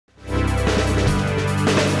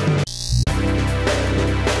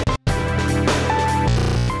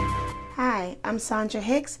I'm Sandra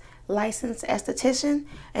Hicks, licensed esthetician,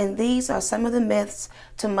 and these are some of the myths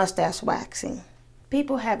to mustache waxing.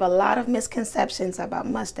 People have a lot of misconceptions about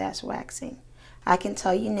mustache waxing. I can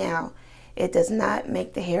tell you now, it does not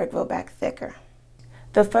make the hair grow back thicker.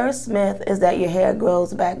 The first myth is that your hair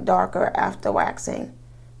grows back darker after waxing.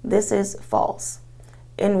 This is false.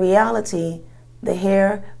 In reality, the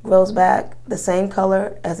hair grows back the same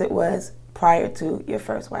color as it was prior to your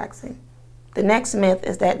first waxing. The next myth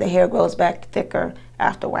is that the hair grows back thicker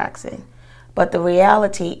after waxing, but the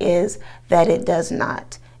reality is that it does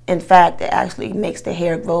not. In fact, it actually makes the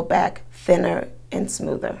hair grow back thinner and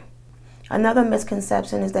smoother. Another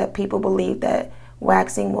misconception is that people believe that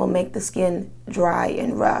waxing will make the skin dry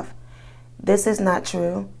and rough. This is not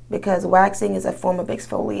true because waxing is a form of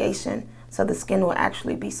exfoliation, so the skin will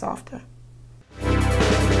actually be softer.